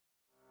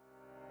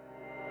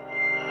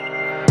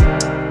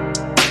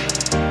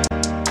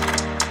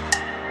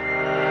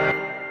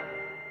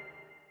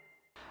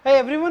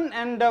everyone,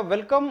 and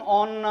welcome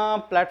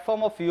on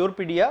platform of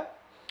YourPedia.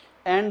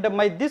 And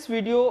this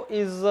video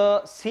is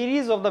a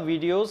series of the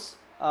videos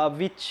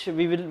which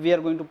we are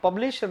going to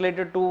publish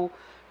related to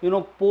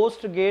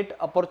post GATE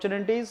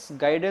opportunities,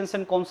 guidance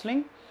and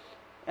counseling.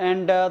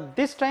 And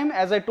this time,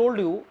 as I told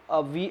you,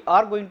 we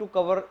are going to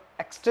cover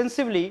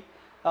extensively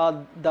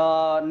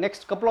the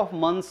next couple of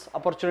months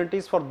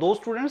opportunities for those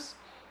students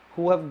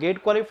who have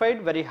GATE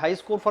qualified, very high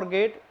score for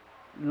GATE,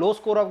 low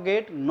score of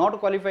GATE, not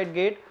qualified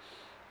GATE,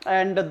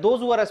 and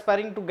those who are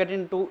aspiring to get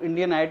into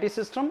Indian IIT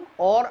system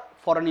or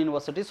foreign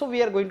university. So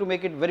we are going to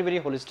make it very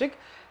holistic.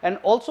 And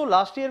also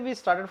last year we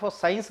started for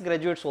science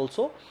graduates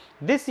also.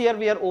 This year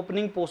we are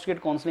opening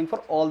post-GATE counseling for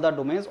all the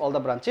domains, all the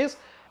branches,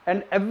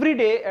 and every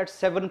day at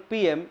 7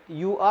 PM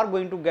you are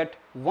going to get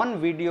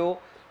one video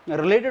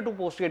related to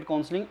post-GATE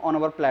counseling on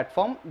our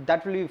platform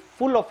that will be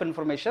full of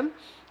information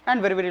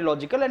and very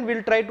logical, and we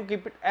will try to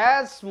keep it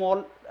as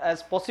small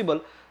as possible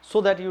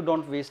so that you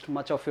don't waste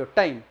much of your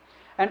time.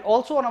 And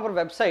also on our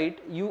website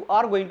you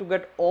are going to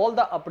get all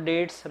the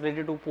updates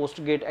related to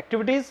post-GATE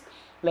activities.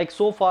 Like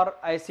so far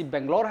IISc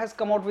Bangalore has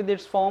come out with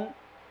its form,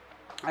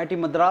 IIT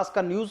Madras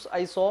ka news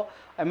I saw,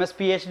 MS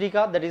PhD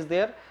ka, that is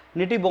there,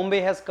 NITIE Bombay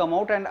has come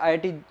out, and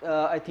IIT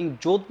I think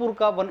Jodhpur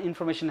ka one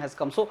information has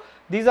come. So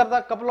these are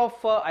the couple of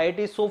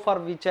IITs so far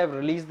which have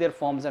released their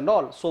forms and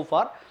all so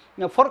far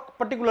for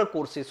particular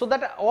courses, so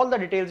that all the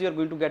details you are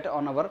going to get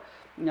on our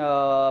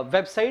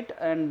website,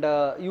 and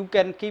you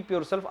can keep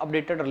yourself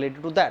updated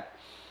related to that.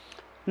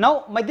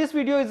 Now this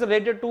video is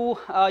related to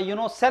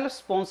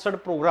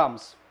self-sponsored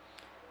programs.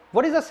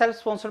 What is a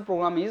self-sponsored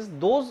program is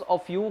those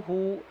of you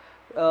who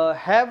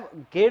have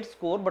GATE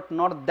score but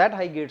not that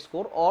high GATE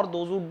score, or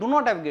those who do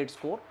not have GATE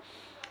score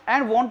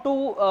and want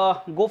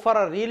to go for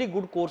a really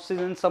good courses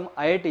in some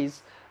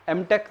IITs,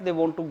 MTech they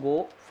want to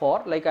go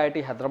for, like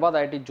IIT Hyderabad,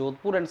 IIT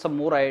Jodhpur and some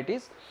more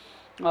IITs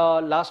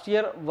last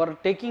year were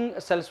taking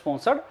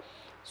self-sponsored.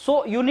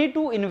 So you need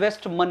to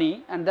invest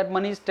money, and that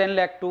money is 10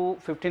 lakh to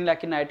 15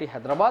 lakh in IIT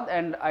Hyderabad,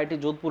 and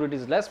IIT Jodhpur it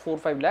is less,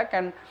 4-5 lakh,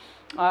 and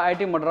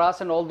IIT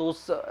Madras and all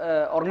those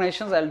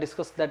organizations, I will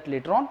discuss that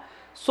later on.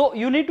 So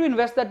you need to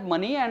invest that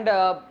money, and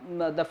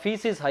the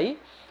fees is high,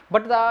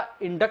 but the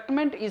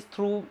inductment is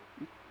through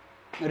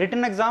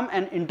written exam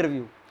and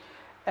interview,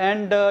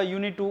 and you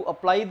need to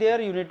apply there,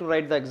 you need to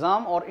write the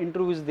exam or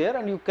interview is there,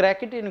 and you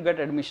crack it and you get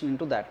admission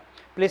into that.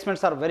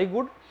 Placements are very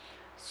good.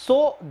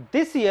 So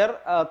this year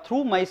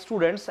through my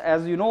students,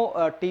 as you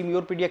know, team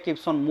YourPedia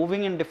keeps on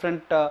moving in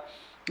different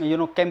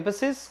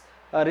campuses.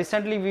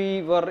 Recently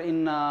we were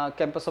in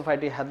campus of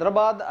IIT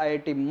Hyderabad,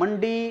 IIT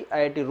Mandi,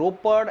 IIT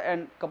Ropar,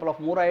 and couple of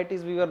more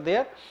IITs we were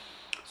there.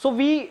 So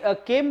we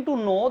came to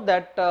know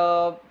that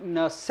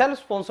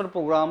self-sponsored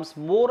programs,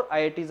 more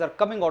IITs are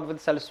coming out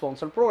with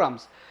self-sponsored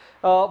programs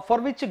for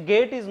which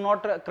GATE is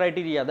not a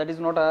criteria, that is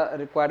not a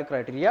required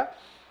criteria.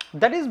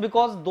 That is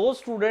because those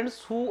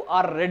students who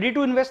are ready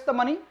to invest the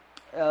money,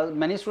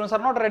 many students are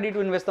not ready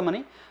to invest the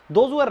money,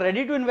 those who are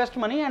ready to invest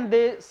money and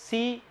they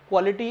see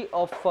quality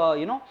of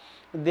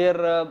their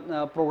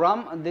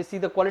program, they see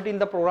the quality in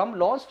the program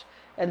launched,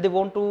 and they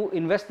want to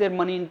invest their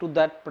money into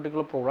that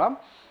particular program,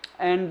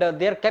 and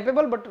they are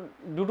capable, but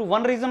due to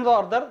one reason or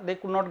other they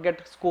could not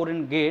get score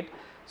in GATE.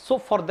 So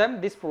for them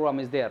this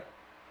program is there,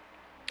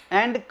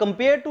 and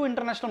compared to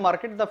international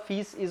market the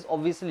fees is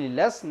obviously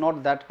less,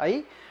 not that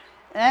high.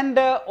 And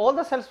all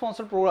the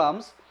self-sponsored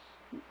programs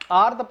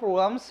are the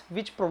programs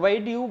which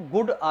provide you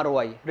good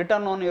ROI,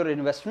 return on your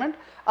investment,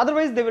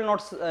 otherwise they will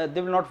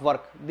not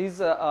work, these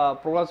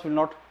programs will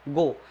not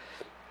go.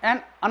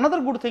 And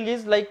another good thing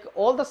is, like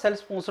all the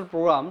self-sponsored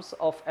programs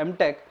of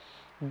MTech,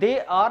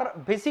 they are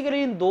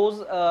basically in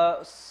those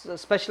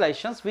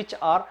specializations which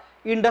are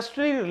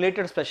industry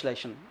related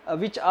specialization,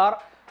 which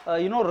are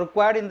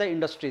required in the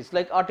industries,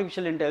 like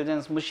artificial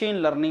intelligence,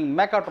 machine learning,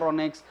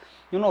 mechatronics,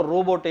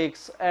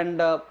 robotics, and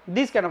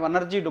these kind of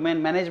energy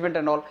domain management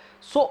and all.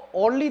 So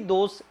only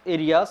those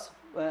areas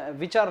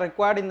which are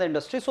required in the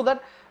industry, so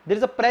that there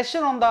is a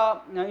pressure on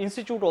the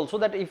institute also,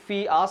 that if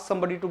we ask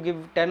somebody to give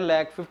 10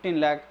 lakh, 15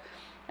 lakh,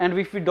 and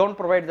if we don't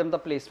provide them the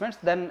placements,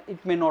 then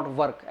it may not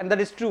work, and that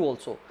is true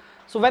also.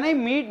 So when I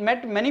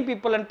met many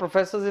people and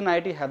professors in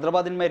IIT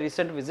Hyderabad in my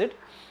recent visit,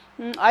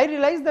 I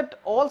realized that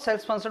all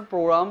self-sponsored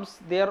programs,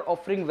 they are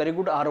offering very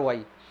good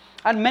ROI,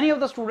 and many of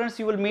the students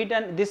you will meet,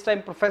 and this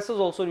time professors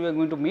also you are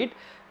going to meet,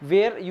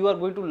 where you are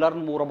going to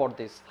learn more about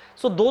this.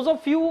 So those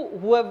of you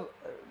who have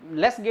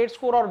less GATE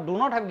score or do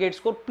not have GATE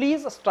score,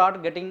 please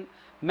start getting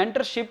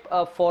mentorship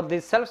for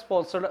these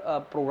self-sponsored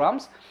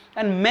programs,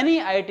 and many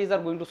IITs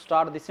are going to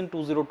start this in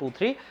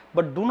 2023,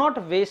 but do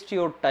not waste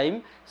your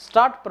time,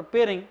 start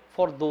preparing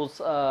for those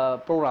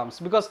programs,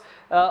 because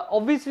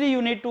obviously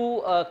you need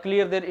to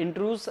clear their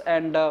interviews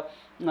and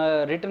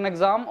written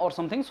exam or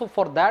something. So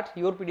for that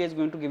YourPedia is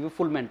going to give you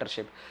full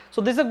mentorship.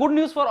 So this is a good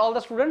news for all the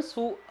students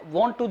who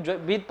want to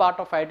be part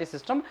of IIT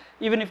system,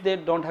 even if they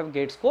don't have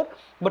GATE score,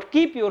 but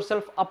keep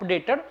yourself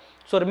updated.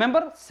 So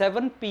remember,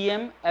 7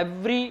 PM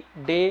every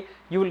day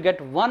you will get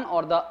one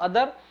or the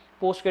other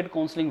post-GATE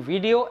counseling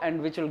video,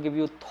 and which will give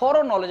you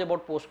thorough knowledge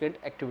about post-GATE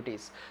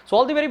activities. So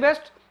all the very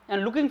best,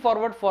 and looking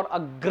forward for a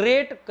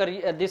great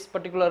career, this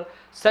particular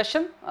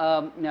session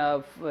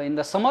in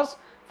the summers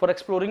for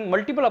exploring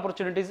multiple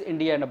opportunities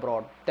India and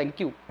abroad. Thank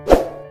you.